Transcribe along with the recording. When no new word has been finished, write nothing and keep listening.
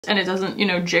and it doesn't, you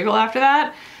know, jiggle after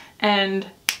that. And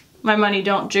my money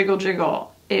don't jiggle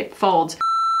jiggle, it folds.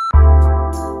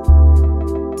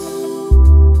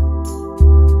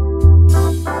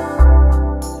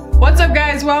 What's up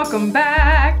guys, welcome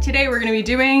back. Today we're gonna be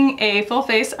doing a full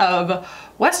face of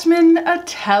Westman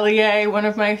Atelier, one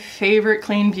of my favorite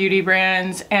clean beauty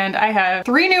brands. And I have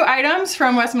 3 new items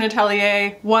from Westman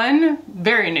Atelier. One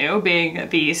very new being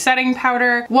the setting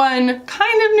powder, one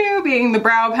kind of new being the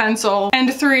brow pencil,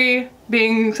 and 3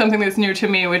 being something that's new to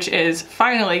me, which is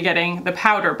finally getting the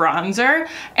powder bronzer.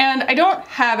 And I don't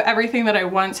have everything that I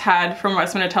once had from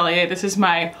Westman Atelier. This is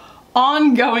my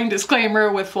ongoing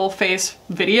disclaimer with full face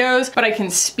videos, but I can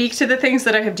speak to the things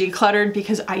that I have decluttered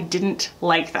because I didn't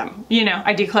like them. You know,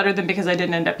 I decluttered them because I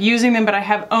didn't end up using them, but I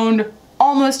have owned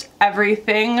almost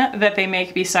everything that they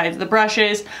make besides the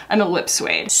brushes and a lip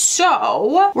suede.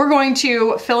 So we're going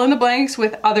to fill in the blanks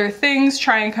with other things,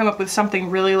 try and come up with something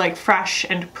really like fresh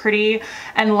and pretty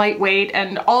and lightweight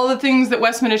and all the things that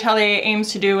Westman Atelier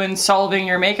aims to do in solving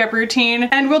your makeup routine,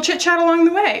 and we'll chit chat along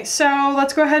the way. So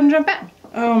let's go ahead and jump in.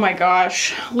 Oh my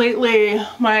gosh, lately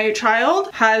my child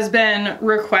has been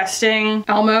requesting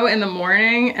Elmo in the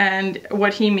morning, and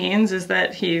what he means is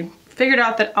that he figured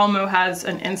out that Elmo has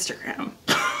an Instagram.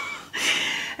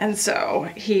 And so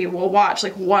he will watch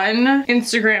like one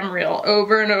Instagram reel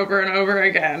over and over and over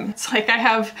again. It's like I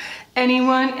have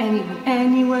anyone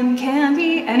can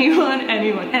be,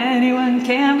 anyone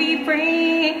can be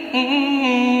friends.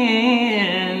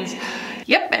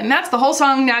 Yep, and that's the whole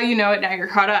song. Now you know it, now you're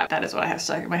caught up. That is what I have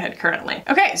stuck in my head currently.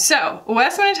 Okay, so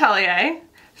Westman Atelier,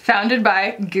 founded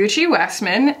by Gucci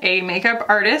Westman, a makeup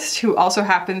artist who also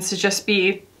happens to just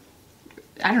be,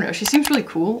 I don't know, she seems really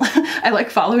cool. I like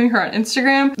following her on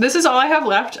Instagram. This is all I have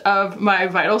left of my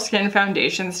Vital Skin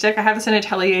foundation stick. I have this in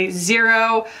Atelier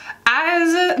 0.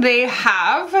 As they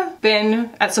have been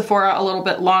at Sephora a little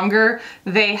bit longer,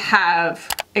 they have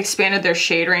expanded their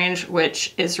shade range,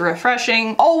 which is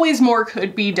refreshing. Always more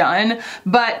could be done,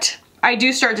 but I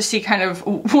do start to see kind of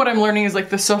what I'm learning is like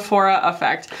the Sephora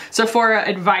effect. Sephora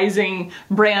advising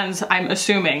brands, I'm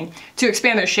assuming, to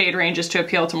expand their shade ranges to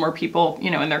appeal to more people,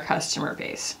 you know, in their customer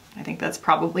base. I think that's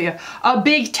probably a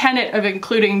big tenet of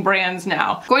including brands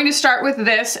now. Going to start with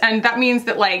this, and that means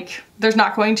that like there's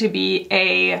not going to be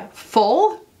a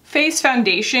full face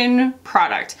foundation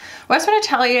product. Westman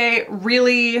Atelier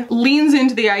really leans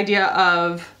into the idea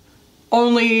of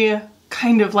only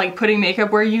kind of like putting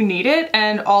makeup where you need it,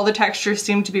 and all the textures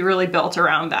seem to be really built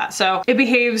around that. So it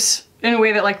behaves in a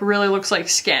way that like really looks like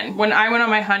skin. When I went on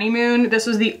my honeymoon, this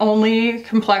was the only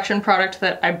complexion product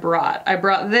that I brought. I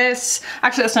brought this,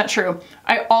 actually that's not true.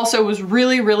 I also was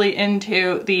really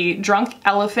into the Drunk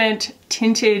Elephant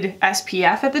tinted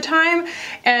SPF at the time,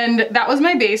 and that was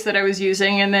my base that I was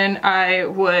using, and then I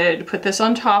would put this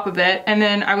on top of it, and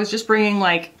then I was just bringing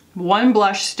like one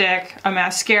blush stick, a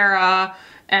mascara,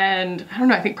 and I don't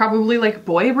know, I think probably like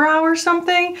boy brow or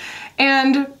something.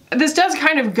 And this does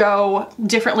kind of go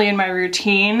differently in my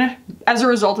routine as a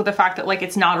result of the fact that like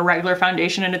it's not a regular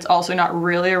foundation and it's also not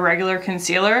really a regular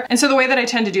concealer. And so the way that I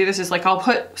tend to do this is like I'll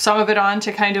put some of it on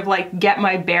to kind of like get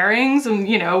my bearings and,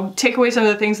 you know, take away some of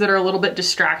the things that are a little bit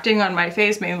distracting on my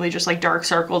face, mainly just like dark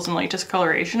circles and like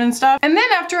discoloration and stuff. And then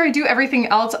after I do everything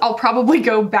else, I'll probably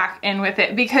go back in with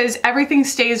it because everything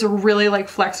stays really like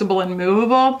flexible and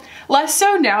movable. Less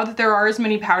so now that there are as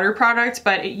many powder products,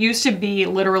 but it used to be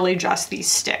literally just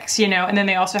these sticks, you know, and then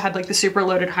they also had like the super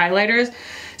loaded highlighters.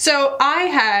 So I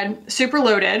had super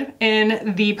loaded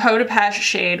in the Peau de Pêche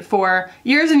shade for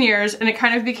years and years, and it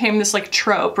kind of became this like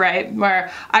trope, right?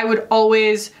 Where I would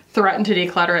always threaten to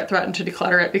declutter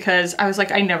it because I was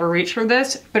like, I never reached for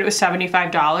this, but it was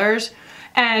 $75.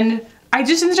 And I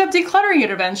just ended up decluttering it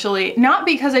eventually, not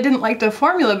because I didn't like the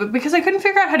formula, but because I couldn't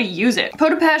figure out how to use it. Peau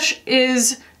de Pêche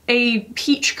is a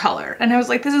peach color, and I was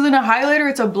like, this isn't a highlighter,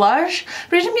 it's a blush,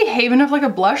 but it didn't behave enough like a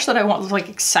blush that I was like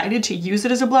excited to use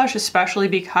it as a blush, especially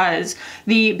because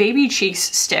the Baby Cheeks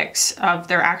sticks of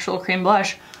their actual cream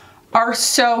blush are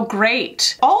so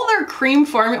great. All their cream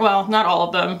formula, well, not all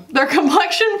of them, their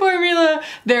complexion formula,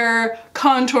 their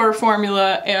contour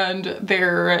formula, and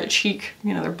their cheek,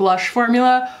 you know, their blush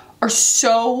formula are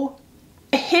so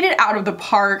hit it out of the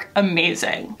park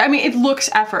amazing. I mean, it looks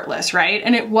effortless, right?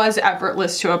 And it was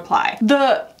effortless to apply.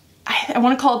 I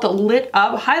want to call it the lit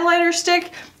up highlighter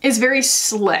stick is very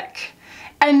slick.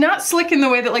 And not slick in the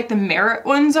way that like the Merit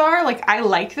ones are, like I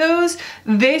like those.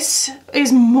 This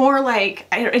is more like,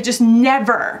 it just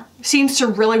never seems to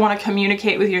really want to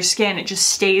communicate with your skin. It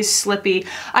just stays slippy.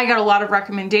 I got a lot of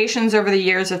recommendations over the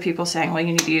years of people saying, well,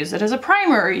 you need to use it as a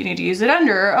primer, or you need to use it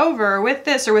under or over, or with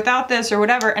this or without this or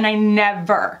whatever, and I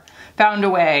never found a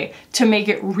way to make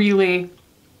it really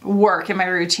work in my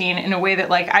routine in a way that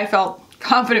like I felt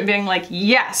confident being like,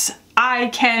 yes, I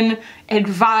can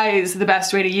advise the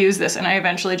best way to use this. And I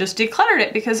eventually just decluttered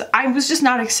it because I was just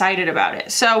not excited about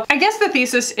it. So I guess the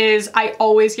thesis is I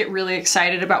always get really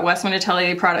excited about Westman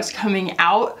Atelier products coming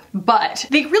out, but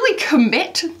they really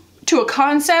commit to a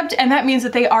concept, and that means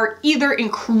that they are either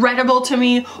incredible to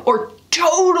me or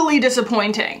totally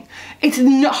disappointing. It's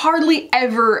hardly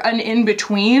ever an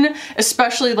in-between,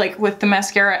 especially like with the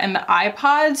mascara and the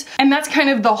iPods. And that's kind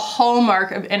of the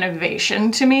hallmark of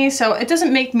innovation to me. So it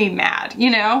doesn't make me mad, you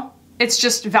know? It's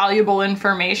just valuable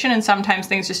information, and sometimes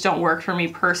things just don't work for me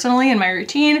personally in my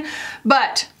routine.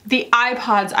 But the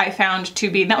iPods I found to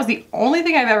be, and that was the only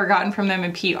thing I've ever gotten from them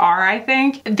in PR, I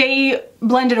think. They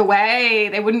blended away,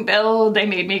 they wouldn't build, they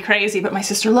made me crazy, but my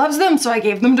sister loves them, so I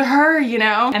gave them to her, you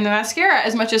know? And the mascara,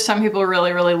 as much as some people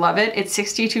really, really love it, it's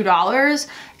 $62,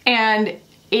 and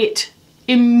it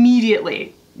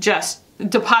immediately just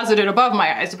deposited above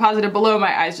my eyes, deposited below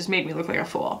my eyes, just made me look like a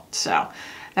fool. So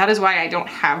that is why I don't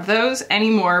have those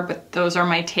anymore, but those are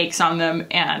my takes on them,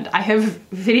 and I have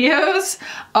videos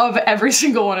of every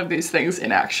single one of these things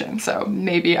in action, so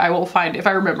maybe I will find, if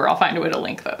I remember, I'll find a way to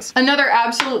link those. Another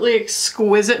absolutely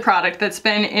exquisite product that's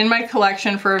been in my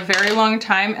collection for a very long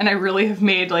time, and I really have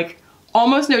made like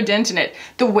almost no dent in it.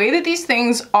 The way that these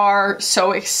things are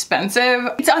so expensive,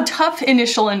 it's a tough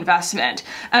initial investment.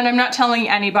 And I'm not telling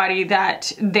anybody that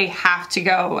they have to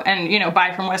go and, you know,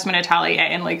 buy from Westman Atelier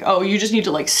and like, oh, you just need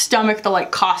to like stomach the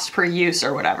like cost per use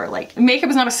or whatever. Like, makeup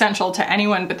is not essential to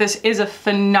anyone, but this is a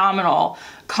phenomenal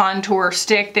contour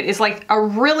stick that is like a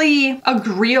really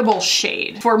agreeable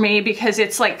shade for me because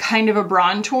it's like kind of a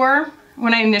bronzer.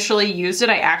 When I initially used it,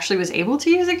 I actually was able to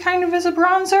use it kind of as a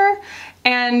bronzer.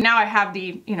 And now I have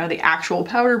the, you know, the actual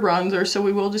powder bronzer, so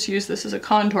we will just use this as a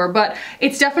contour, but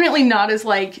it's definitely not as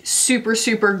like super,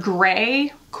 super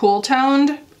gray, cool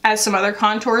toned as some other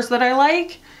contours that I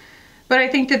like. But I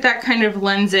think that that kind of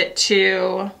lends it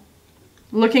to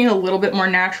looking a little bit more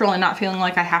natural and not feeling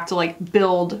like I have to like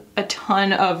build a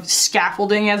ton of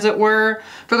scaffolding, as it were,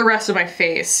 for the rest of my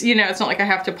face. You know, it's not like I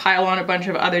have to pile on a bunch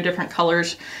of other different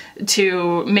colors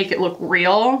to make it look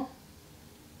real.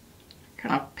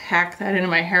 Kind of pack that into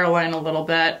my hairline a little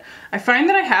bit. I find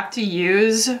that I have to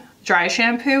use dry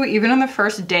shampoo even on the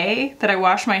first day that I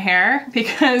wash my hair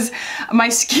because my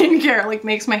skincare like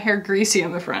makes my hair greasy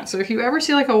on the front. So if you ever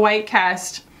see like a white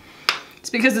cast, it's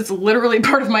because it's literally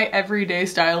part of my everyday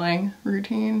styling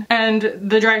routine. And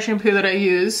the dry shampoo that I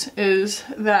use is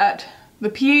that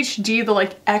the PhD, the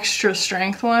like extra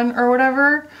strength one or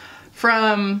whatever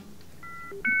from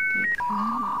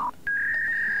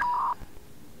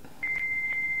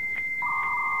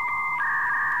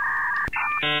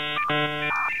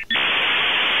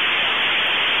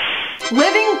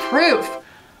Living Proof.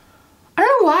 I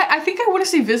don't know why, I think I want to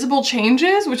say Visible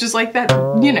Changes, which is like that,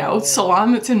 you know,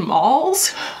 salon that's in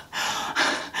malls.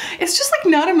 It's just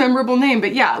like not a memorable name,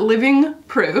 but yeah, Living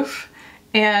Proof.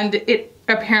 And it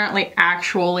apparently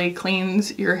actually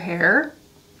cleans your hair.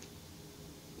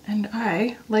 And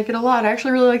I like it a lot. I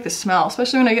actually really like the smell,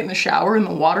 especially when I get in the shower and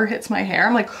the water hits my hair.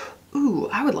 I'm like, ooh,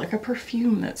 I would like a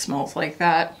perfume that smells like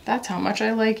that. That's how much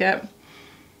I like it.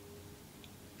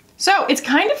 So it's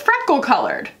kind of freckle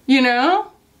colored, you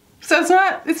know? So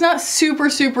it's not super,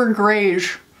 super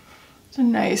grayish. It's a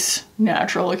nice,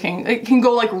 natural looking, it can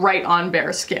go like right on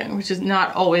bare skin, which is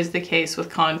not always the case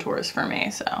with contours for me,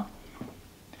 so.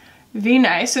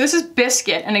 V-Nice. So this is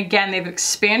Biscuit, and again, they've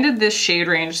expanded this shade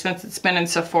range since it's been in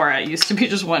Sephora. It used to be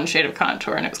just one shade of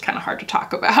contour, and it was kind of hard to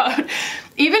talk about.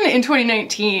 Even in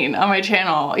 2019 on my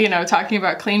channel, you know, talking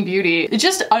about clean beauty,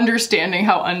 just understanding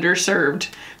how underserved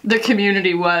the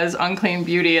community was on clean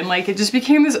beauty, and like it just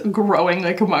became this growing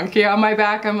like a monkey on my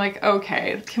back. I'm like,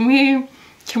 okay, can we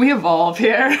evolve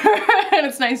here? And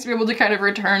it's nice to be able to kind of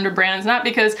return to brands, not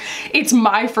because it's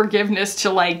my forgiveness to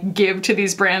like give to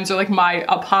these brands or like my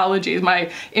apologies,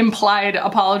 my implied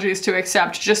apologies to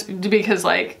accept, just because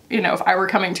like, you know, if I were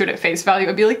coming to it at face value,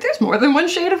 I'd be like, there's more than one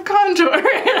shade of contour,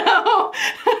 you know?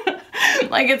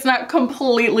 Like it's not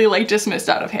completely like dismissed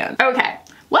out of hand. Okay.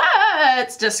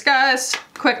 Let's discuss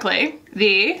quickly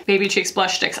the Baby Cheeks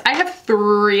blush sticks. I have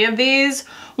 3 of these.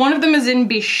 One of them is in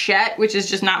Bichette, which is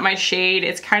just not my shade.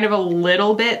 It's kind of a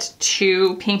little bit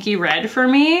too pinky red for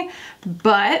me,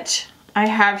 but I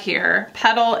have here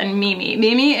Petal and Mimi.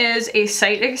 Mimi is a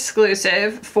site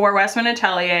exclusive for Westman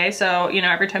Atelier. So, you know,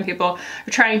 every time people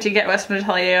are trying to get Westman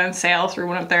Atelier on sale through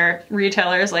one of their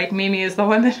retailers, like Mimi is the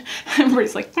one that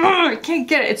everybody's like, oh, I can't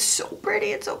get it. It's so pretty,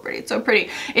 it's so pretty, it's so pretty.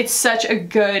 It's such a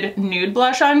good nude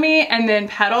blush on me. And then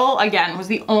Petal, again, was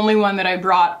the only one that I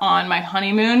brought on my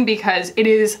honeymoon because it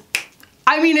is,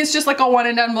 I mean, it's just like a one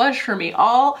and done blush for me.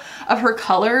 All of her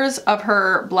colors of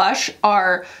her blush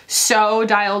are so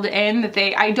dialed in that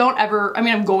I don't ever, I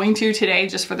mean, I'm going to today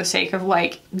just for the sake of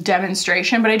like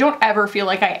demonstration, but I don't ever feel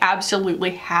like I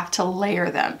absolutely have to layer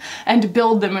them and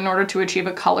build them in order to achieve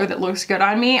a color that looks good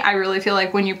on me. I really feel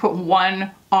like when you put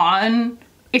one on,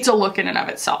 it's a look in and of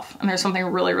itself. And there's something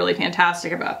really, really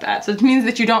fantastic about that. So it means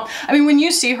that you don't, I mean, when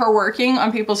you see her working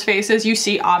on people's faces, you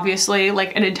see obviously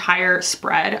like an entire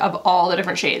spread of all the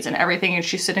different shades and everything. And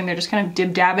she's sitting there just kind of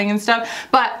dib-dabbing and stuff.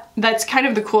 But that's kind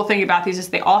of the cool thing about these is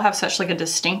they all have such like a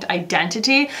distinct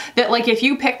identity that like if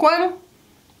you pick one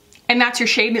and that's your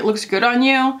shade that looks good on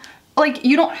you, like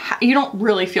you don't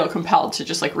really feel compelled to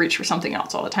just like reach for something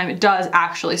else all the time. It does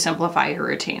actually simplify your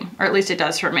routine, or at least it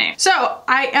does for me. So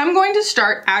I am going to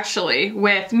start actually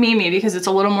with Mimi because it's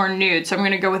a little more nude. So I'm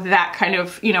going to go with that kind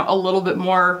of, you know, a little bit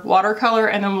more watercolor,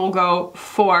 and then we'll go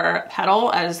for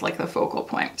Petal as like the focal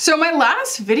point. So my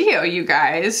last video, you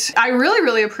guys, I really,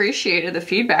 really appreciated the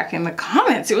feedback in the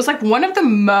comments. It was like one of the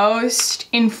most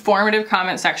informative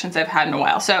comment sections I've had in a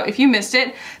while. So if you missed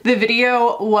it, the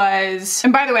video was,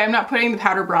 and by the way, I'm not putting the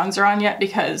powder bronzer on yet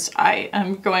because I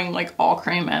am going like all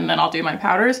cream and then I'll do my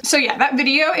powders. So yeah, that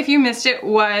video, if you missed it,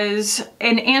 was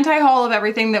an anti-haul of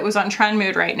everything that was on Trend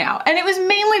Mood right now. And it was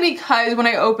mainly because when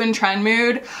I opened Trend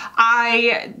Mood,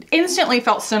 I instantly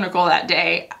felt cynical that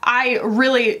day. I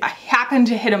happened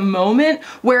to hit a moment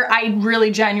where I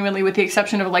really genuinely, with the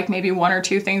exception of like maybe one or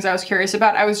two things I was curious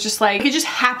about, I was just like, it just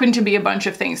happened to be a bunch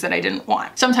of things that I didn't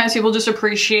want. Sometimes people just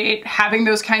appreciate having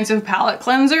those kinds of palette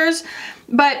cleansers.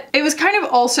 But it was kind of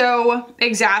also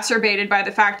exacerbated by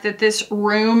the fact that this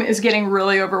room is getting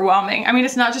really overwhelming. I mean,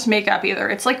 it's not just makeup either.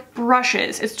 It's like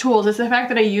brushes, it's tools. It's the fact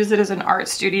that I use it as an art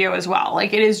studio as well.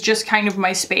 Like it is just kind of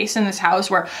my space in this house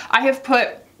where I have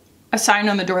put a sign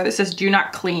on the door that says do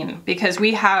not clean, because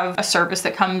we have a service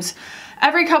that comes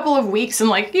every couple of weeks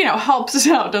and like, you know, helps us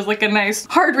out, does like a nice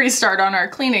hard restart on our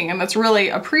cleaning, and that's really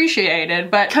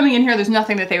appreciated. But coming in here, there's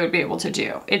nothing that they would be able to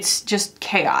do. It's just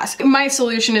chaos. My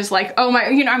solution is like, oh my,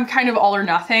 you know, I'm kind of all or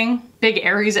nothing, big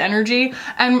Aries energy,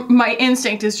 and my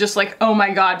instinct is just like, oh my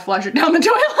God, flush it down the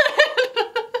toilet.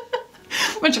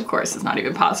 Which of course is not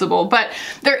even possible, but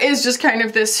there is just kind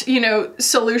of this, you know,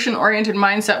 solution-oriented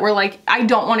mindset where like, I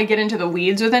don't want to get into the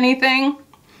weeds with anything.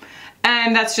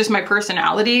 And that's just my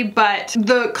personality, but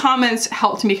the comments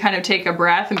helped me kind of take a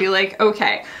breath and be like,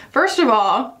 okay, first of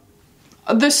all,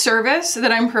 the service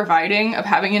that I'm providing of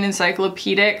having an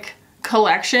encyclopedic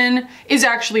collection is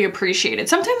actually appreciated.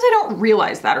 Sometimes I don't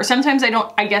realize that, or sometimes I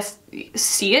don't, I guess,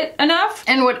 see it enough.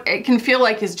 And what it can feel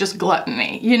like is just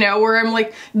gluttony, you know, where I'm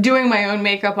like doing my own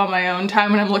makeup on my own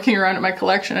time and I'm looking around at my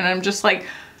collection and I'm just like,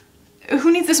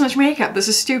 who needs this much makeup? This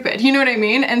is stupid. You know what I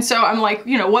mean? And so I'm like,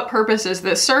 you know, what purpose is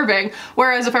this serving?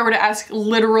 Whereas if I were to ask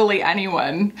literally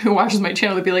anyone who watches my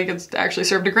channel, they'd be like, it's actually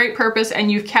served a great purpose and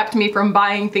you've kept me from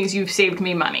buying things, you've saved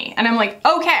me money. And I'm like,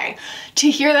 okay, to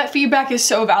hear that feedback is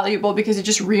so valuable because it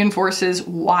just reinforces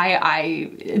why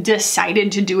I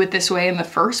decided to do it this way in the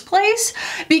first place.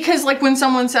 Because like when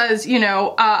someone says, you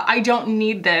know, I don't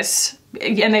need this,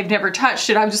 and they've never touched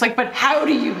it, I'm just like, but how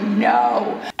do you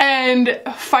know? And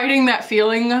fighting that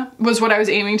feeling was what I was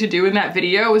aiming to do in that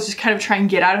video, was just kind of try and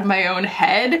get out of my own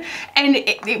head. And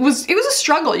it was a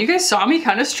struggle. You guys saw me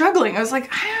kind of struggling. I was like,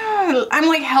 I'm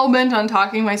like hell-bent on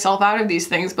talking myself out of these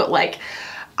things, but like,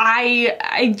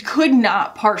 I could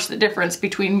not parse the difference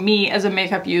between me as a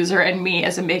makeup user and me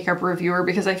as a makeup reviewer,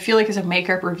 because I feel like as a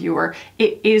makeup reviewer,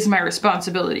 it is my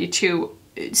responsibility to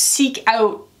seek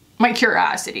out my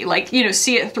curiosity, like, you know,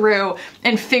 see it through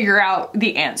and figure out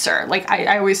the answer. Like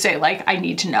I always say, like, I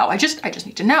need to know. I just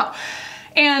need to know.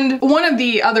 And one of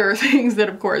the other things that,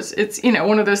 of course, it's, you know,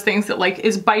 one of those things that like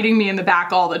is biting me in the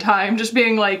back all the time, just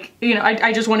being like, you know,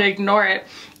 I just want to ignore it,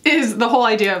 is the whole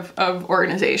idea of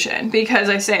organization. Because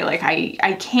I say like,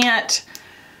 I can't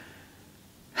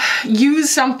use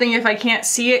something if I can't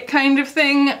see it kind of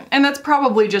thing. And that's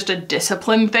probably just a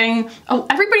discipline thing. Oh,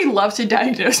 everybody loves to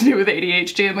diagnose me with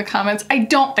ADHD in the comments. I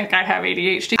don't think I have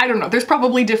ADHD. I don't know. There's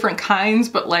probably different kinds,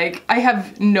 but like I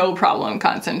have no problem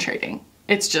concentrating.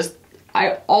 It's just,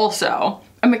 I also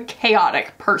am a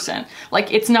chaotic person.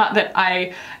 Like it's not that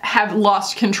I have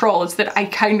lost control. It's that I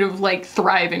kind of like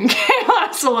thrive in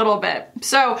chaos a little bit.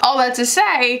 So all that to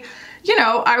say, you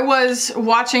know, I was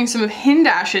watching some of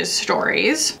Hindash's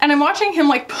stories, and I'm watching him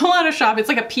like pull out a shop. It's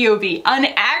like a POV, an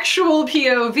actual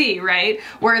POV, right?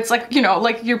 Where it's like, you know,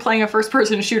 like you're playing a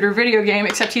first-person shooter video game,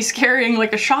 except he's carrying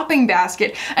like a shopping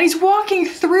basket, and he's walking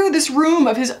through this room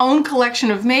of his own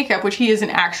collection of makeup, which he is an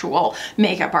actual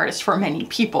makeup artist for many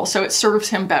people, so it serves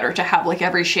him better to have like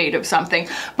every shade of something.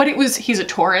 But he's a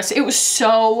Taurus. It was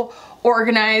so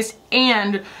organized,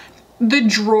 and the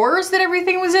drawers that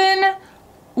everything was in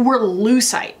were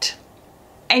lucite,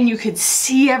 and you could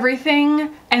see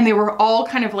everything, and they were all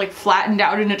kind of like flattened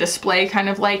out in a display, kind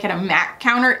of like at a Mac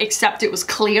counter, except it was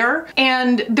clear.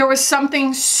 And there was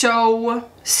something so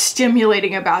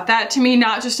stimulating about that to me,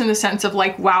 not just in the sense of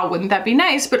like, wow, wouldn't that be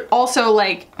nice, but also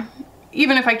like,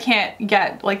 even if I can't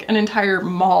get like an entire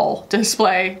mall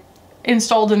display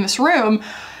installed in this room,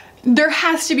 there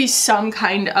has to be some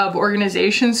kind of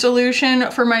organization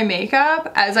solution for my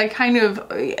makeup as I kind of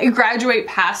graduate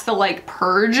past the like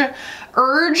purge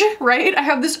urge, right? I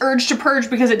have this urge to purge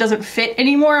because it doesn't fit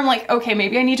anymore. I'm like, okay,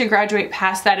 maybe I need to graduate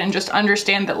past that and just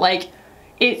understand that like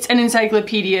it's an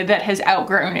encyclopedia that has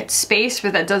outgrown its space,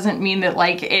 but that doesn't mean that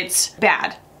like it's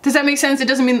bad. Does that make sense? It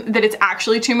doesn't mean that it's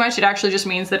actually too much. It actually just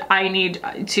means that I need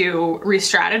to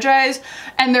re-strategize,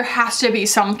 and there has to be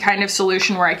some kind of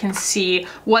solution where I can see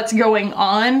what's going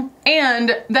on.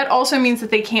 And that also means that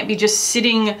they can't be just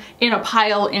sitting in a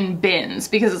pile in bins,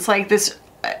 because it's like this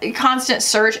constant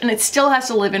search, and it still has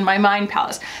to live in my mind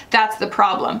palace. That's the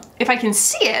problem. If I can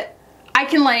see it, I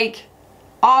can like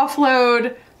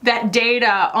offload that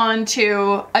data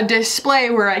onto a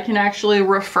display where I can actually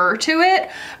refer to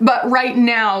it. But right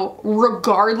now,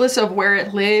 regardless of where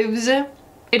it lives,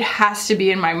 it has to be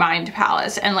in my mind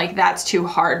palace, and like that's too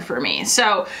hard for me.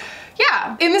 So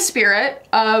yeah, in the spirit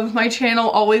of my channel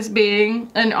always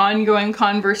being an ongoing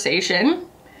conversation,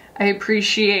 I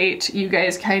appreciate you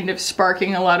guys kind of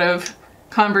sparking a lot of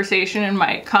conversation in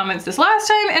my comments this last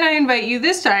time, and I invite you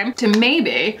this time to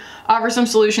maybe offer some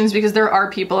solutions, because there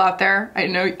are people out there. I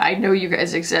know you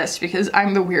guys exist, because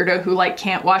I'm the weirdo who like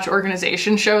can't watch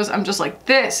organization shows. I'm just like,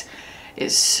 this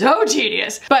is so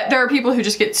tedious. But there are people who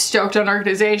just get stoked on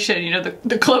organization, you know,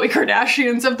 the Khloe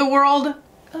Kardashians of the world.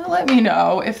 Let me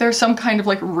know if there's some kind of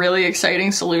like really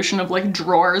exciting solution of like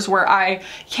drawers where I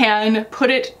can put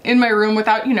it in my room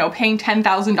without, you know, paying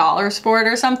 $10,000 for it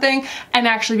or something, and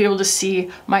actually be able to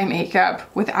see my makeup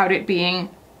without it being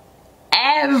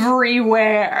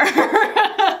everywhere.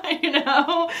 You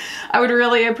know, I would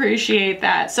really appreciate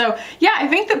that. So yeah, I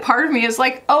think that part of me is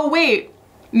like, oh wait,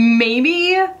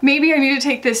 maybe I need to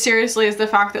take this seriously, as the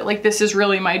fact that like this is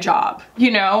really my job,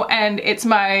 you know, and it's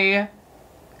my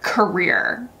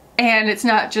career, and it's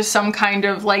not just some kind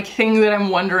of like thing that I'm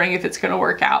wondering if it's gonna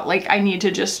work out. Like I need to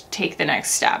just take the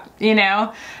next step, you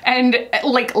know, and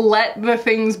like let the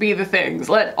things be the things,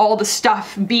 let all the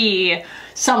stuff be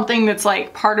something that's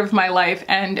like part of my life,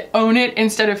 and own it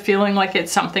instead of feeling like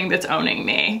it's something that's owning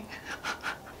me.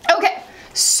 Okay,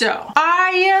 so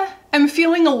I am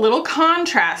feeling a little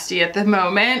contrasty at the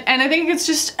moment, and I think it's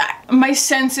just my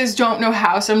senses don't know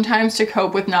how sometimes to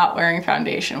cope with not wearing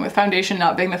foundation, with foundation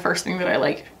not being the first thing that I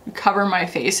like cover my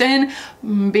face in,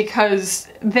 because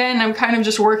then I'm kind of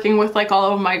just working with like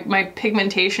all of my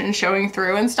pigmentation showing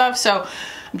through and stuff. So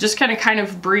I'm just gonna kind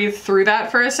of breathe through that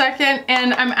for a second,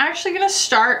 and I'm actually gonna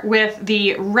start with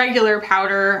the regular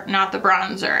powder, not the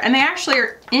bronzer, and they actually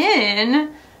are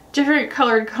in different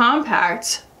colored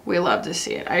compacts. We love to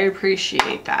see it. I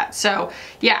appreciate that. So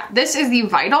yeah, this is the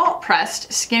Vital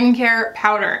Pressed Skincare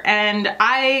Powder, and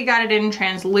I got it in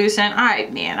translucent.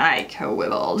 I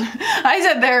co-wibbled. I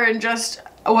sat there and just,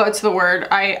 what's the word?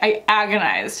 I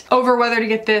agonized over whether to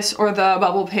get this or the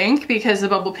bubble pink, because the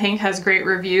bubble pink has great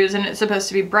reviews and it's supposed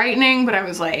to be brightening, but I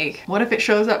was like, what if it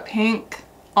shows up pink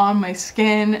on my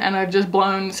skin and I've just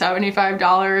blown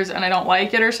 $75 and I don't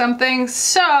like it or something?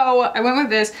 So I went with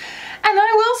this. And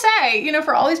I will say, you know,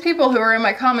 for all these people who are in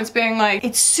my comments being like,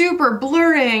 it's super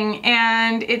blurring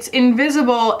and it's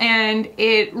invisible and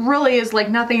it really is like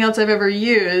nothing else I've ever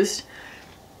used,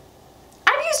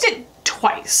 I've used it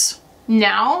twice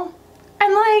now,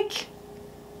 and like,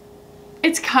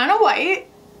 it's kind of white.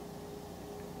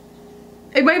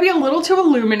 It might be a little too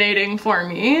illuminating for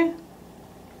me,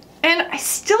 and I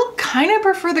still kind of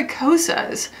prefer the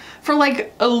Kosas for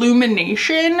like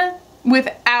illumination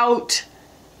without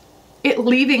it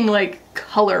leaving like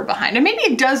color behind. And maybe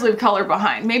it does leave color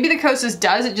behind. Maybe the Kosas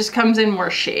does, it just comes in more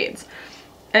shades.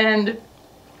 And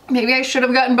maybe I should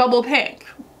have gotten bubble pink,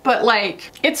 but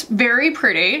like, it's very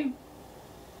pretty.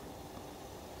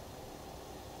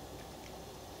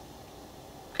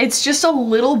 It's just a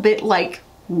little bit like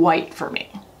white for me.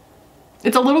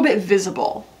 It's a little bit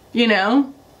visible, you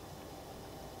know?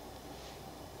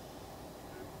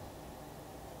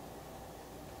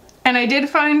 And I did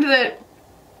find that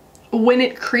when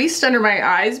it creased under my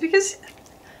eyes, because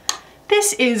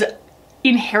this is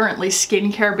inherently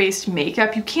skincare based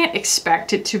makeup, you can't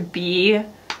expect it to be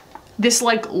this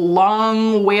like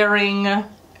long wearing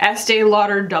Estee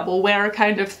Lauder double wear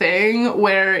kind of thing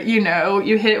where, you know,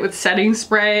 you hit it with setting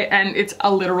spray and it's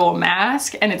a literal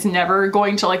mask and it's never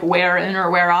going to like wear in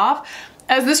or wear off.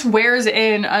 As this wears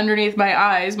in underneath my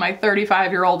eyes, my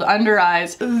 35-year-old under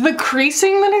eyes, the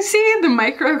creasing that I see, the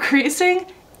micro creasing,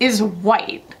 is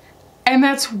white. And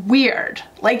that's weird.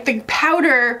 Like the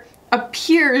powder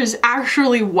appears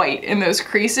actually white in those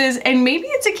creases, and maybe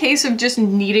it's a case of just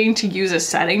needing to use a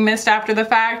setting mist after the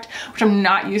fact, which I'm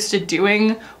not used to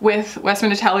doing with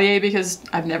Westman Atelier because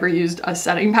I've never used a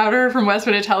setting powder from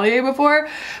Westman Atelier before.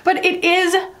 But it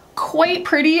is quite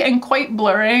pretty and quite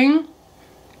blurring,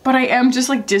 but I am just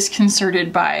like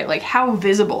disconcerted by like how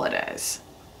visible it is.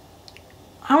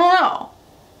 I don't know.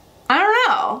 I don't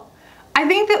know. I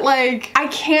think that like I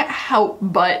can't help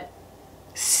but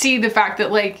see the fact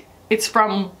that like it's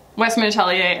from Westman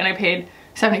Atelier and I paid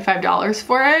 $75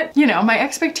 for it. You know, my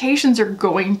expectations are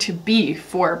going to be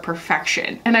for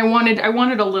perfection. And I wanted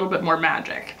a little bit more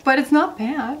magic, but it's not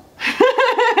bad.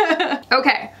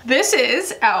 Okay, this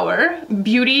is our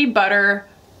Beauty Butter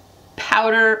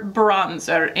Powder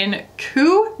Bronzer in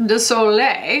Coup de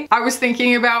Soleil. I was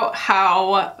thinking about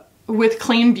how with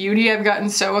clean beauty, I've gotten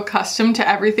so accustomed to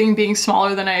everything being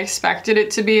smaller than I expected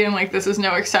it to be, and like this is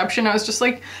no exception. I was just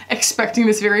like expecting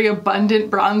this very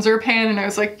abundant bronzer pan, and I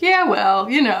was like, yeah, well,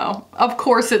 you know, of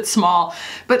course it's small.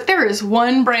 But there is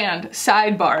one brand,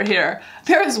 sidebar here,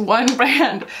 there is one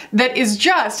brand that is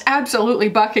just absolutely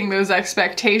bucking those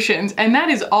expectations, and that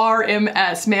is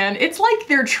RMS, man. It's like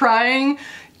they're trying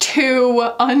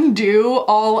to undo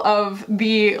all of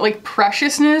the like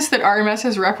preciousness that RMS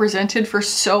has represented for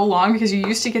so long, because you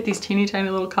used to get these teeny tiny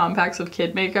little compacts of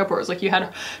kid makeup where it was like you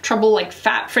had trouble like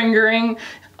fat fingering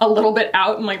a little bit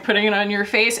out and like putting it on your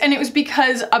face, and it was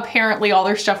because apparently all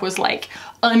their stuff was like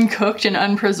uncooked and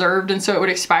unpreserved, and so it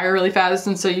would expire really fast,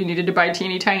 and so you needed to buy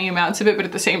teeny tiny amounts of it, but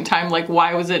at the same time, like,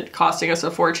 why was it costing us a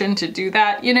fortune to do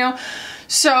that, you know?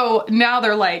 So now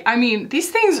they're like, I mean, these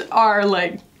things are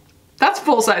like, that's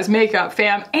full-size makeup,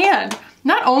 fam. And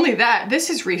not only that, this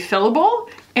is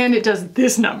refillable and it does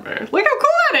this number. Look how cool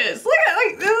that is. Look at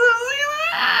like, look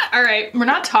at that. All right, we're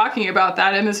not talking about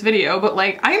that in this video, but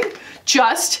like, I'm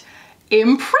just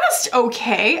impressed,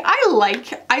 okay? I like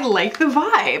the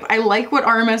vibe. I like what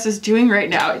RMS is doing right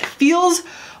now. It feels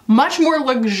much more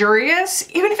luxurious.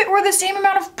 Even if it were the same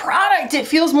amount of product, it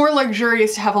feels more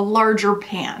luxurious to have a larger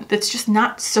pan that's just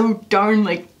not so darn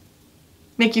like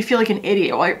make you feel like an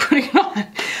idiot while you're putting it on.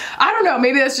 I don't know,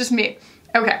 maybe that's just me.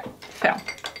 Okay, so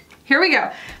here we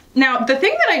go. Now, the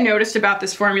thing that I noticed about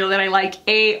this formula that I like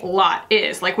a lot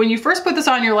is, like, when you first put this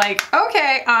on, you're like,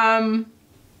 okay,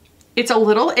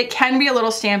 it can be a little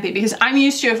stampy, because I'm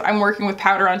used to, if I'm working with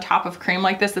powder on top of cream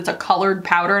like this, that's a colored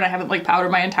powder and I haven't like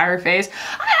powdered my entire face,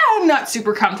 I'm not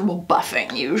super comfortable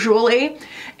buffing usually.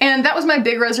 And that was my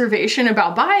big reservation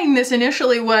about buying this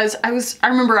initially was, I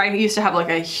remember I used to have like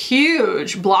a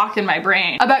huge block in my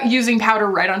brain about using powder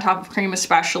right on top of cream,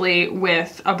 especially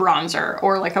with a bronzer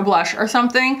or like a blush or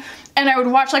something. And I would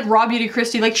watch like Raw Beauty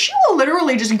Christie, like she will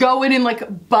literally just go in and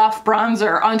like buff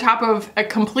bronzer on top of a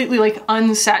completely like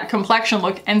unset complexion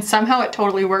look, and somehow it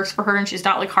totally works for her and she's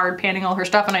not like hard panning all her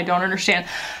stuff, and I don't understand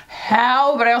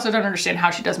how, but I also don't understand how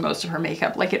she does most of her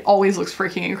makeup. Like it always looks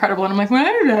freaking incredible and I'm like, well,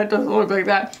 that doesn't look like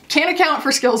that. Can't account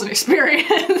for skills and experience.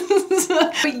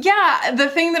 But yeah, the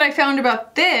thing that I found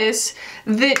about this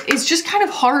that is just kind of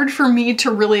hard for me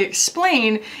to really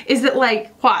explain is that,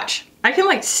 like, watch. I can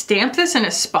like stamp this in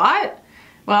a spot.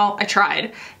 Well, I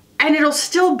tried, and it'll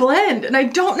still blend, and I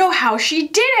don't know how she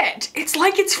did it. It's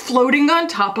like it's floating on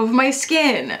top of my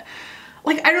skin.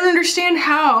 Like, I don't understand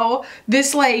how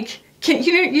this like,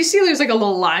 you see there's like a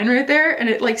little line right there and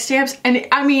it like stamps, and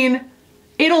I mean,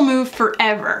 it'll move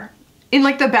forever in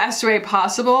like the best way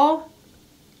possible,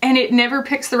 and it never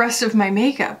picks the rest of my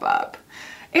makeup up.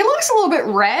 It looks a little bit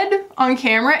red on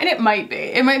camera, and it might be.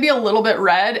 It might be a little bit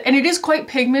red, and it is quite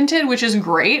pigmented, which is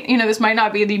great. You know, this might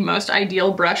not be the most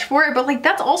ideal brush for it, but like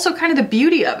that's also kind of the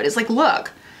beauty of it. It's like,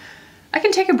 look, I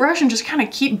can take a brush and just kind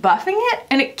of keep buffing it,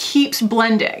 and it keeps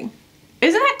blending.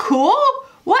 Isn't that cool?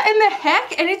 What in the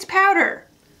heck? And it's powder.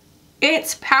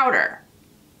 It's powder.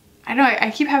 I know, I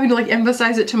keep having to like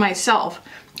emphasize it to myself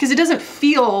because it doesn't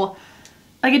feel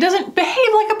like, it doesn't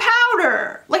behave like a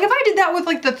powder. Like if I did that with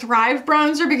like the Thrive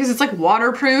bronzer because it's like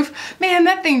waterproof, man,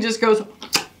 that thing just goes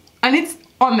and it's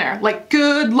on there, like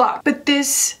good luck. But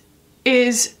this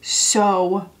is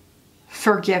so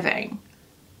forgiving.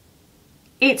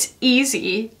 It's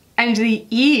easy and the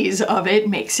ease of it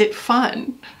makes it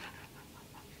fun.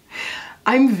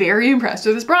 I'm very impressed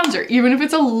with this bronzer, even if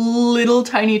it's a little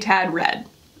tiny tad red.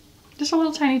 Just a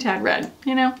little tiny tad red,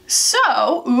 you know?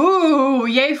 So, ooh,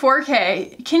 yay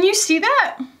 4K. Can you see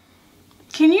that?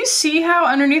 Can you see how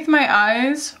underneath my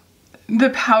eyes, the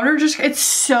powder just, it's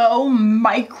so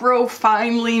micro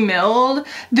finely milled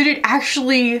that it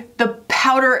actually, the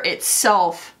powder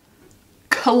itself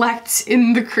collects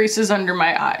in the creases under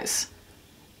my eyes.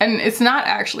 And it's not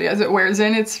actually as it wears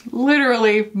in, it's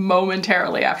literally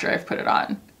momentarily after I've put it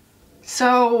on.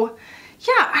 So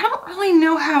yeah, I don't really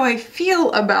know how I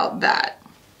feel about that.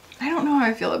 I don't know how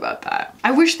I feel about that. I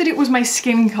wish that it was my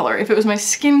skin color. If it was my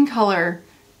skin color,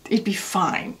 it'd be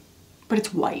fine, but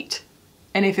it's white.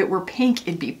 And if it were pink,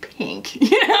 it'd be pink,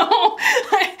 you know?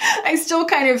 I still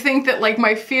kind of think that like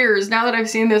my fears, now that I've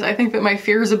seen this, I think that my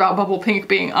fears about bubble pink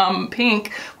being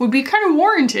pink would be kind of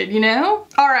warranted, you know?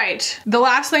 All right, the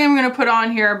last thing I'm gonna put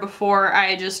on here before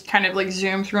I just kind of like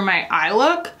zoom through my eye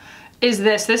look is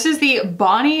this. This is the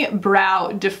Bonne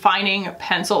Brow Defining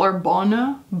Pencil, or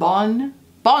Bonne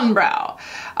Brow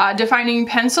Defining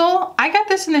Pencil. I got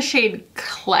this in the shade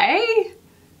Clay.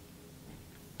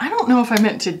 I don't know if I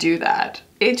meant to do that.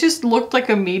 It just looked like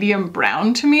a medium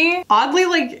brown to me. Oddly,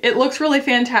 like, it looks really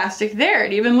fantastic there.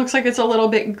 It even looks like it's a little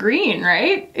bit green,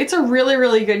 right? It's a really,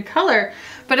 really good color.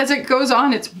 But as it goes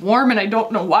on, it's warm and I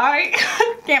don't know why.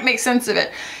 Can't make sense of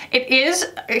it. It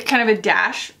is kind of a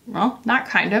dash, well, not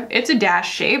kind of, it's a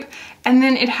dash shape. And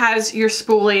then it has your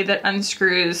spoolie that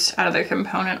unscrews out of the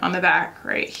component on the back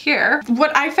right here.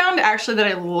 What I found actually that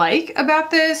I like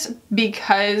about this,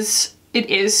 because it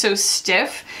is so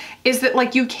stiff, is that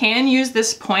like you can use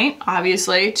this point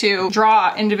obviously to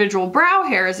draw individual brow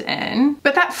hairs in,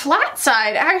 but that flat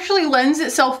side actually lends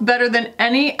itself better than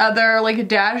any other like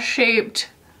dash shaped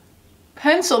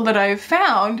pencil that I've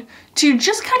found to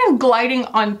just kind of gliding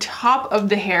on top of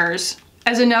the hairs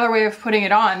as another way of putting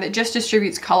it on that just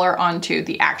distributes color onto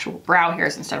the actual brow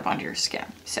hairs instead of onto your skin.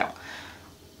 So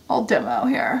I'll demo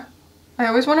here. I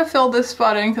always want to fill this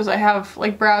spot in because I have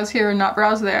like brows here and not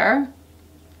brows there.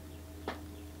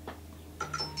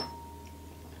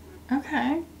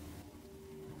 Okay.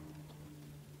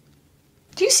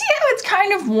 Do you see how it's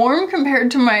kind of warm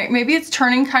compared to my, maybe it's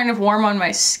turning kind of warm on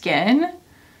my skin,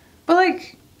 but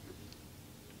like,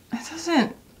 it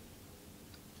doesn't,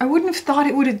 I wouldn't have thought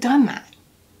it would have done that.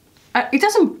 It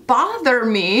doesn't bother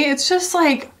me, it's just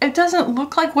like, it doesn't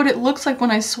look like what it looks like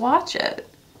when I swatch it.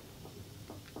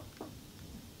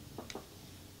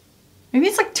 Maybe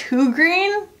it's like too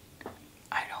green?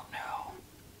 I don't know.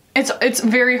 It's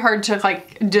very hard to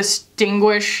like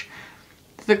distinguish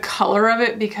the color of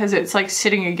it because it's like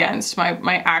sitting against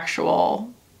my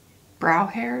actual brow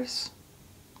hairs.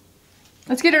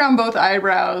 Let's get it on both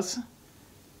eyebrows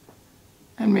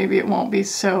and maybe it won't be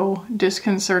so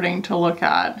disconcerting to look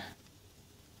at.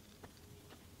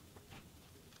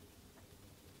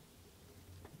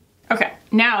 Okay,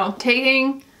 now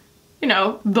taking, you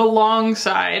know, the long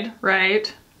side,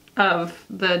 right, of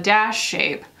the dash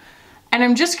shape, and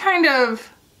I'm just kind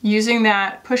of using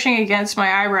that, pushing against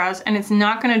my eyebrows, and it's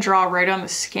not gonna draw right on the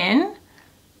skin.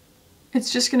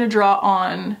 It's just gonna draw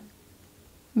on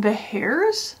the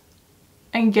hairs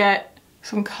and get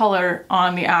some color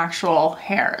on the actual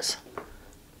hairs.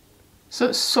 So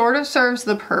it sort of serves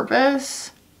the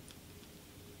purpose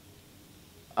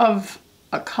of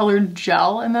a colored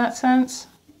gel in that sense.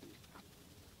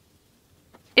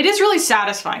 It is really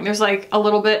satisfying. There's like a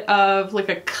little bit of like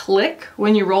a click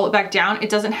when you roll it back down. It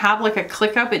doesn't have like a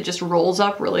click up, it just rolls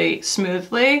up really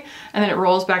smoothly and then it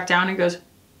rolls back down and goes,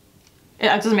 it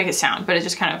doesn't make a sound, but it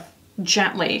just kind of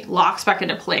gently locks back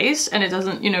into place and it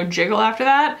doesn't, you know, jiggle after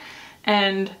that.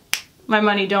 And my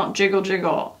money, don't jiggle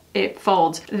jiggle, it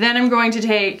folds. Then I'm going to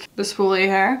take the spoolie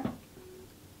hair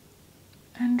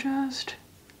and just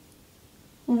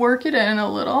work it in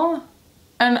a little.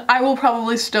 And I will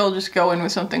probably still just go in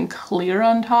with something clear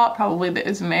on top, probably the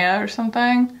Ismea or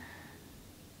something,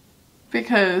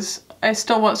 because I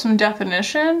still want some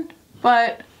definition,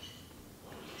 but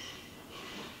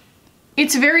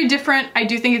it's very different. I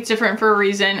do think it's different for a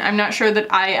reason. I'm not sure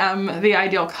that I am the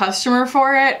ideal customer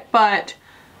for it, but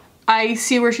I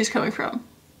see where she's coming from.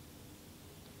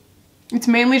 It's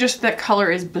mainly just that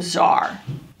color is bizarre.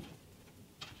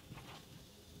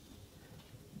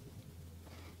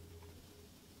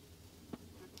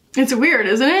 It's weird,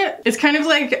 isn't it? It's kind of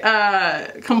like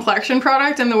a complexion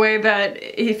product in the way that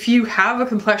if you have a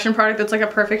complexion product that's like a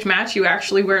perfect match, you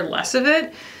actually wear less of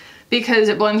it because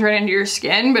it blends right into your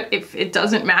skin, but if it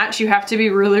doesn't match, you have to be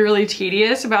really, really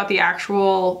tedious about the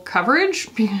actual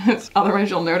coverage because otherwise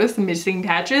you'll notice the missing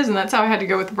patches, and that's how I had to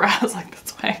go with the brows. Like,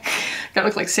 that's why I gotta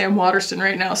look like Sam Waterston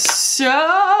right now.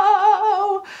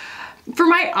 So, for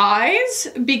my eyes,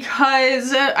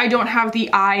 because I don't have the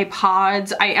eye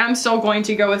pods, I am still going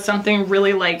to go with something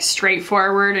really like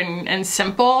straightforward and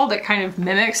simple that kind of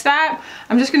mimics that.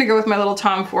 I'm just gonna go with my little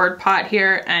Tom Ford pot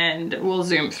here and we'll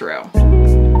zoom through.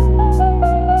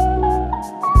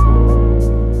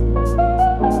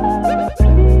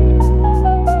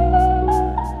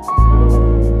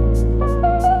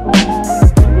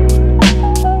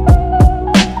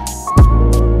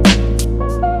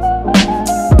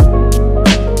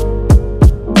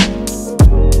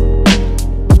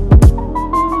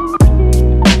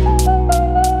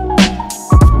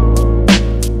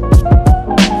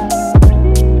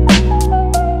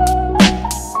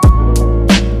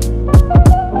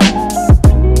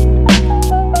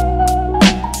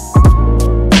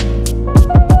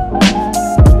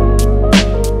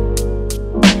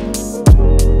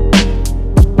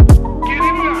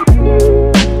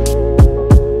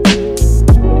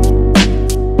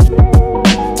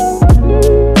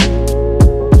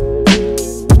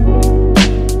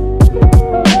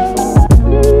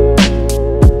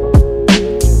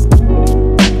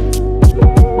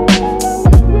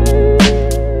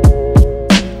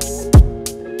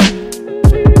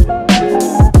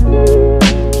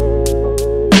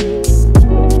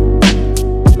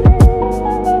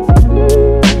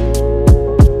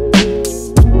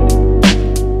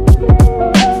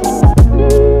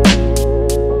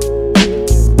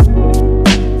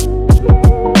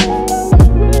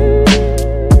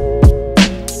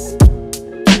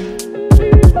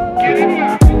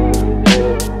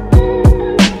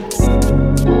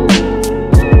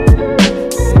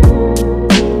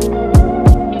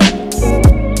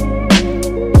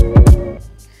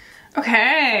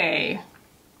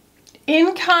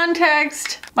 In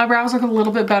context, my brows look a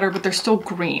little bit better, but they're still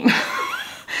green.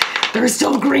 They're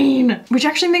still green, which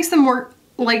actually makes them more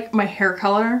like my hair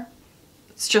color.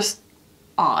 It's just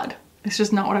odd. It's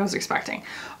just not what I was expecting.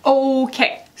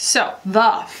 Okay, so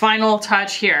the final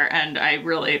touch here, and I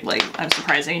really I'm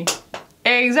surprising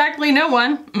exactly no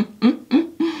one.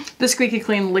 The Squeaky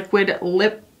Clean Liquid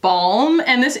Lip Balm,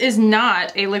 and this is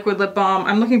not a liquid lip balm.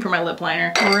 I'm looking for my lip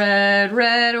liner. Red,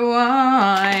 red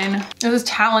wine. This is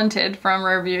Talented from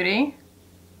Rare Beauty.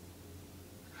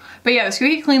 But yeah, the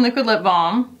Squeaky Clean Liquid Lip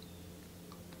Balm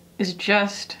is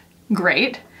just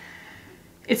great.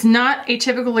 It's not a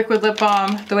typical liquid lip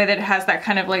balm the way that it has that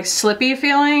kind of like slippy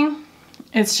feeling.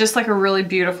 It's just like a really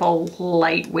beautiful,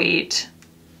 lightweight,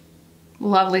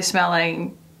 lovely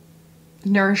smelling,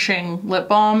 nourishing lip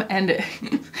balm, and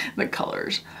the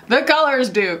colors,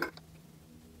 Duke.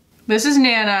 This is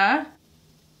Nana,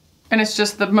 and it's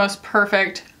just the most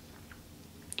perfect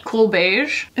cool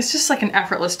beige. It's just like an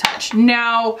effortless touch.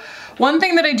 Now, one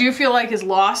thing that I do feel like is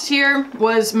lost here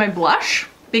was my blush,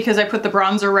 because I put the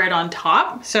bronzer right on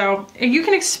top. So you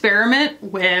can experiment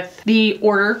with the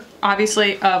order,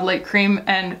 obviously, of like cream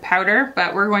and powder,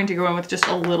 but we're going to go in with just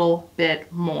a little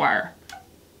bit more.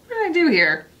 What did I do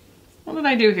here? What did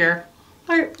I do here?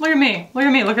 Look at me. Look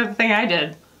at me. Look at the thing I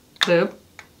did. Boop.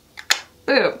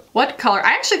 Boop. What color?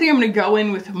 I actually think I'm gonna go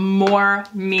in with more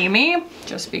Mimi,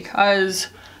 just because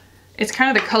it's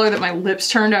kind of the color that my lips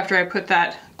turned after I put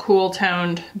that cool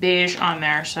toned beige on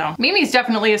there. So Mimi's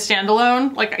definitely a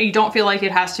standalone. Like, you don't feel like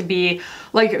it has to be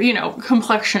like, you know,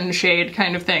 complexion shade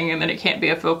kind of thing, and then it can't be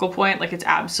a focal point. Like, it's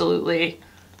absolutely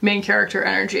main character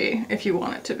energy if you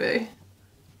want it to be.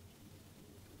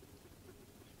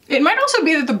 It might also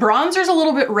be that the bronzer's a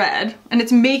little bit red and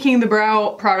it's making the brow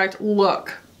product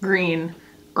look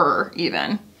green-er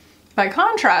even. By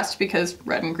contrast, because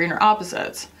red and green are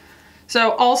opposites.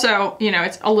 So also, you know,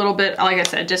 it's a little bit, like I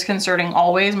said, disconcerting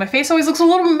always. My face always looks a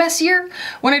little messier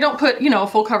when I don't put, you know, a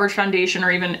full coverage foundation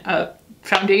or even a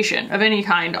foundation of any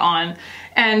kind on.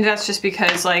 And that's just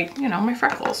because, like, you know, my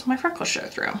freckles show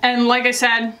through. And like I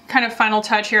said, kind of final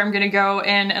touch here, I'm gonna go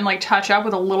in and like touch up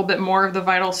with a little bit more of the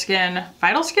Vital Skin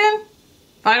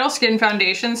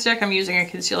foundation stick. I'm using a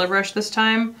concealer brush this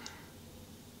time,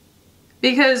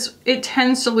 because it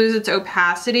tends to lose its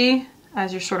opacity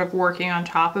as you're sort of working on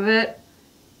top of it.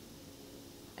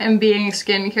 And being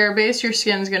skincare based, your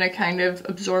skin's gonna kind of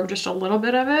absorb just a little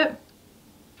bit of it.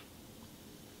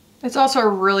 It's also a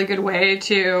really good way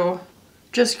to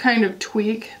just kind of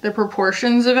tweak the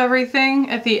proportions of everything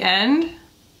at the end,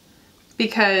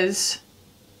 because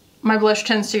my blush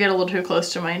tends to get a little too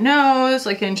close to my nose,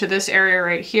 like into this area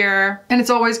right here. And it's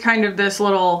always kind of this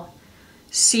little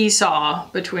seesaw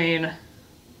between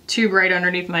too bright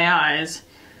underneath my eyes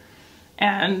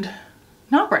and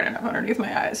not bright enough underneath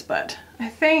my eyes, but I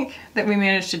think that we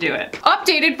managed to do it.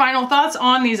 Updated final thoughts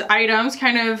on these items,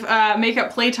 kind of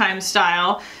makeup playtime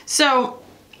style. So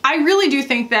I really do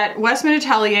think that Westman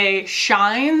Atelier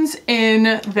shines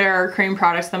in their cream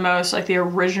products the most, like the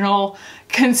original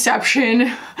conception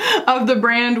of the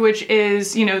brand, which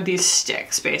is, you know, these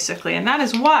sticks basically. And that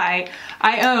is why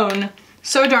I own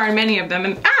so darn many of them.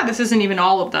 And this isn't even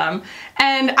all of them.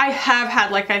 And I have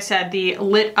had, like I said, the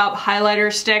lit up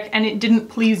highlighter stick, and it didn't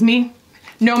please me.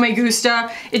 No me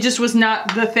gusta. It just was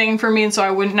not the thing for me, and so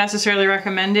I wouldn't necessarily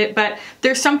recommend it. But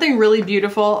there's something really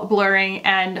beautiful, blurring,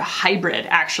 and hybrid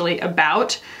actually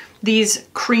about these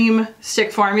cream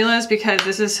stick formulas, because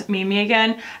this is Mimi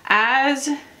again. As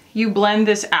you blend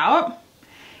this out,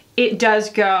 it does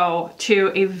go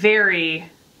to a very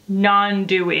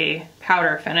non-dewy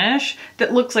powder finish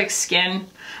that looks like skin.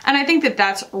 And I think that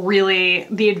that's really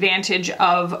the advantage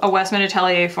of a Westman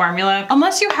Atelier formula.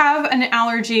 Unless you have an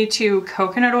allergy to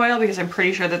coconut oil, because I'm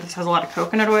pretty sure that this has a lot of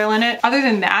coconut oil in it. Other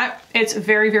than that, it's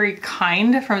very, very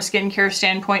kind from a skincare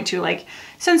standpoint to like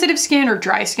sensitive skin or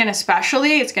dry skin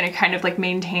especially. It's gonna kind of like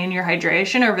maintain your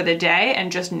hydration over the day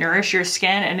and just nourish your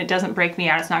skin, and it doesn't break me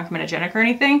out. It's not comedogenic or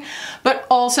anything. But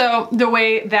also the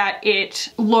way that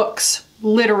it looks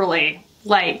literally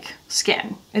like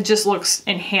skin. It just looks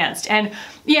enhanced. And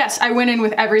yes, I went in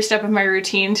with every step of my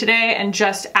routine today and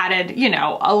just added, you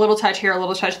know, a little touch here, a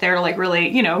little touch there to like really,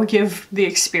 you know, give the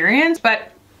experience.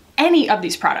 But any of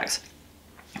these products,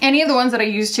 any of the ones that I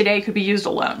used today could be used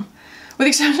alone, with the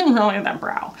exception really of that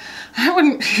brow. I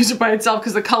wouldn't use it by itself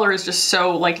because the color is just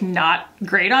so like not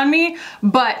great on me,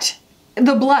 but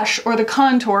the blush or the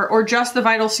contour or just the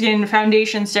Vital Skin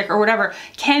foundation stick or whatever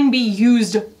can be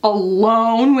used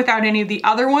alone without any of the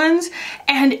other ones,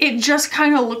 and it just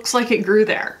kind of looks like it grew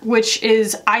there, which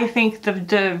is, I think,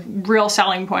 the real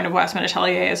selling point of Westman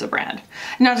Atelier as a brand.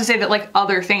 Not to say that like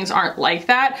other things aren't like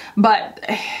that, but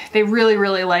they really,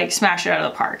 really like smash it out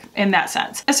of the park in that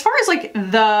sense. As far as like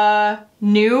the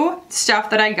new stuff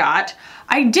that I got,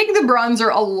 I dig the bronzer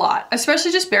a lot,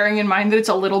 especially just bearing in mind that it's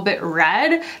a little bit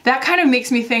red. That kind of makes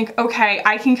me think, okay,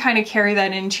 I can kind of carry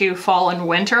that into fall and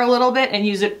winter a little bit and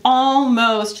use it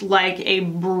almost like a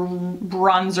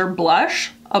bronzer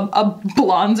blush, a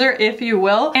blonzer, if you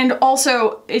will. And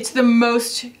also, it's the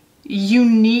most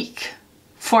unique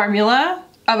formula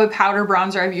of a powder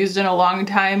bronzer I've used in a long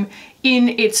time in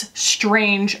its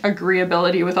strange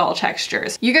agreeability with all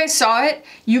textures. You guys saw it,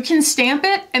 you can stamp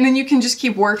it and then you can just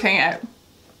keep working it.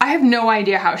 I have no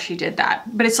idea how she did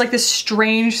that, but it's like this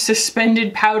strange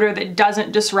suspended powder that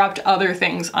doesn't disrupt other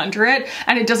things under it,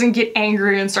 and it doesn't get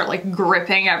angry and start like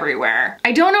gripping everywhere.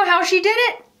 I don't know how she did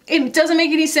it. It doesn't make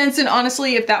any sense, and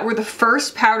honestly, if that were the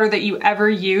first powder that you ever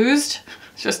used,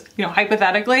 just, you know,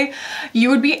 hypothetically,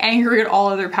 you would be angry at all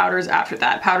other powders after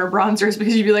that, powder bronzers,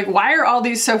 because you'd be like, why are all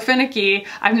these so finicky?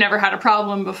 I've never had a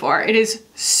problem before. It is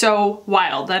so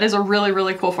wild. That is a really,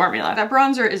 really cool formula. That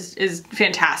bronzer is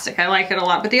fantastic. I like it a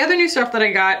lot. But the other new stuff that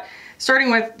I got,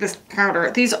 starting with this powder,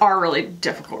 these are really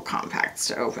difficult compacts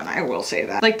to open, I will say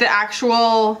that. Like the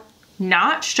actual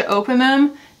notch to open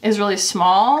them is really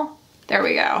small. There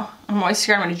we go. I'm always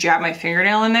scared I'm gonna jab my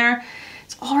fingernail in there.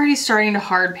 It's already starting to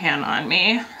hard pan on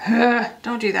me.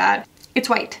 Don't do that. It's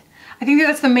white. I think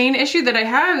that's the main issue that I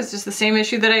have, is just the same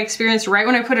issue that I experienced right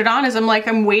when I put it on, is I'm like,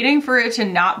 I'm waiting for it to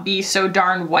not be so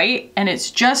darn white, and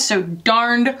it's just so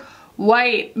darned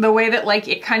white. The way that like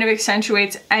it kind of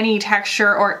accentuates any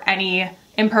texture or any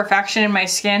imperfection in my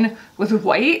skin with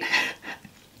white.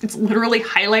 It's literally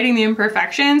highlighting the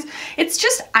imperfections. It's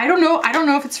just, I don't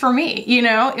know if it's for me, you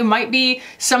know? It might be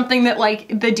something that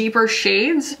like the deeper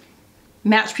shades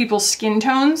match people's skin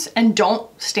tones and don't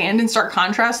stand in stark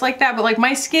contrast like that, but like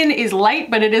my skin is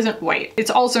light, but it isn't white. It's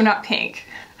also not pink.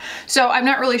 So I'm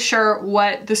not really sure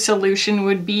what the solution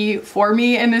would be for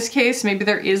me in this case. Maybe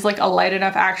there is like a light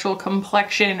enough actual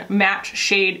complexion match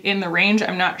shade in the range.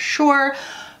 I'm not sure,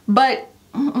 but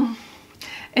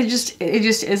it just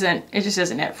isn't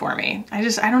it for me. I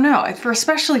don't know.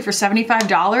 Especially for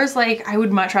 $75, like I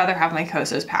would much rather have my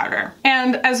Kosas powder.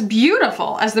 And as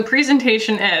beautiful as the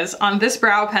presentation is on this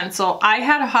brow pencil, I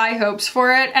had high hopes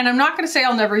for it, and I'm not gonna say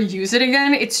I'll never use it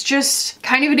again. It's just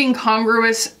kind of an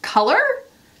incongruous color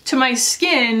to my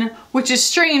skin, which is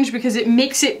strange because it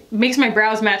makes my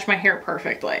brows match my hair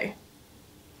perfectly.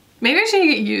 maybe I should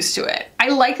get used to it. I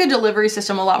like the delivery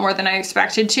system a lot more than I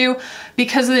expected to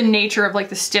because of the nature of like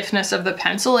the stiffness of the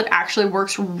pencil. It actually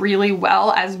works really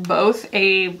well as both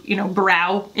a, you know,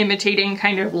 brow imitating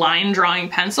kind of line drawing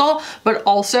pencil, but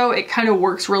also it kind of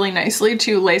works really nicely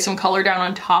to lay some color down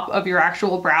on top of your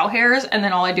actual brow hairs. And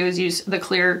then all I do is use the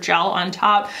clear gel on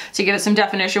top to give it some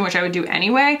definition, which I would do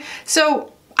anyway.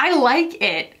 So I like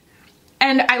it.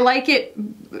 And I like it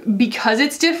because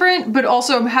it's different, but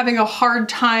also I'm having a hard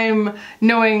time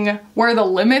knowing where the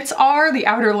limits are, the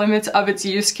outer limits of its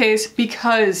use case,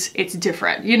 because it's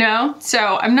different, you know?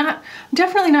 So I'm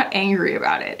definitely not angry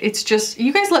about it. It's just,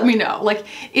 you guys let me know. Like,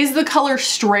 is the color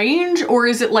strange, or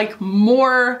is it like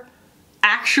more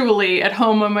actually at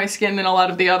home on my skin than a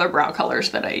lot of the other brow colors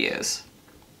that I use?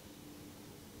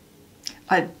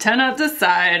 I cannot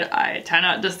decide. I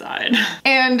cannot decide.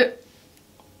 And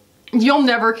you'll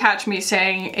never catch me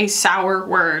saying a sour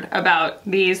word about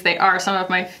these. They are some of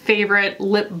my favorite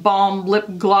lip balm, lip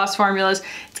gloss formulas.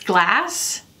 It's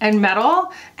glass and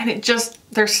metal, and it just,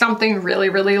 there's something really,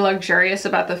 really luxurious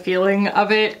about the feeling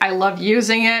of it. I love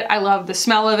using it. I love the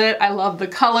smell of it. I love the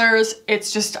colors.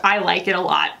 It's just, I like it a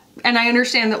lot. And I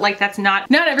understand that like that's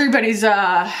not everybody's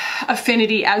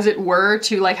affinity, as it were,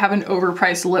 to like have an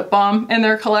overpriced lip balm in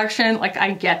their collection. Like,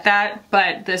 I get that,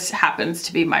 but this happens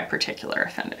to be my particular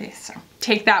affinity. So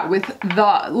take that with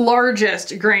the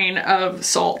largest grain of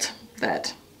salt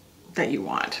that you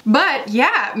want. But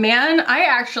yeah, man, I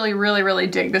actually really, really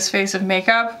dig this face of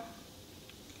makeup.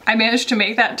 I managed to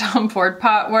make that Tom Ford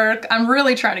pot work. I'm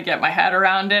really trying to get my head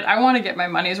around it. I want to get my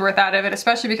money's worth out of it,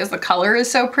 especially because the color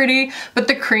is so pretty, but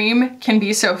the cream can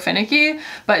be so finicky.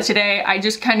 But today I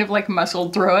just kind of like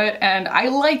muscled through it, and I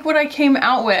like what I came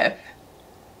out with.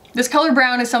 This color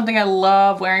brown is something I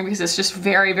love wearing because it's just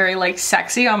very, very like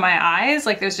sexy on my eyes.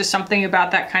 Like, there's just something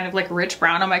about that kind of like rich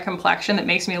brown on my complexion that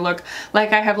makes me look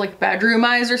like I have like bedroom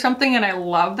eyes or something, and I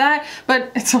love that.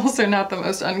 But it's also not the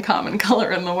most uncommon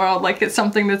color in the world. Like, it's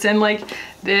something that's in like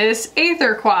this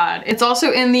Aether Quad. It's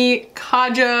also in the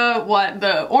Kaja,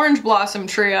 the Orange Blossom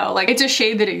Trio. Like, it's a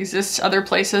shade that exists other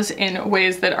places in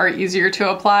ways that are easier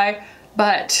to apply,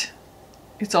 but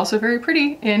it's also very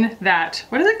pretty in that,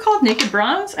 what is it called? Naked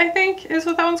Bronze, I think is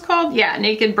what that one's called. Yeah,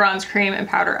 Naked Bronze Cream and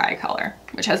Powder Eye Color,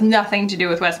 which has nothing to do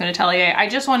with Westman Atelier. I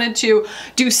just wanted to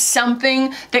do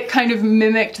something that kind of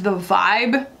mimicked the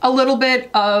vibe a little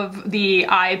bit of the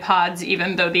iPods,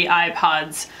 even though the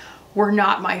iPods were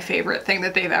not my favorite thing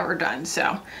that they've ever done.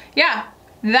 So yeah,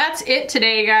 that's it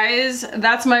today, guys.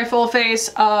 That's my full face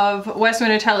of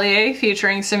Westman Atelier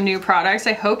featuring some new products.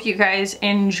 I hope you guys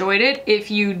enjoyed it.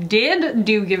 If you did,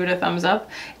 do give it a thumbs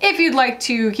up. If you'd like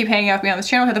to keep hanging out with me on this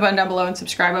channel, hit the button down below and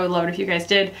subscribe. I would love it if you guys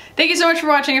did. Thank you so much for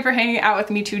watching and for hanging out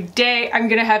with me today. I'm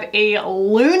gonna have a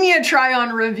Lunia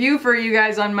try-on review for you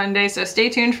guys on Monday, so stay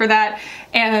tuned for that.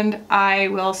 And I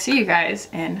will see you guys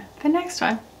in the next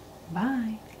one.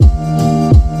 Bye.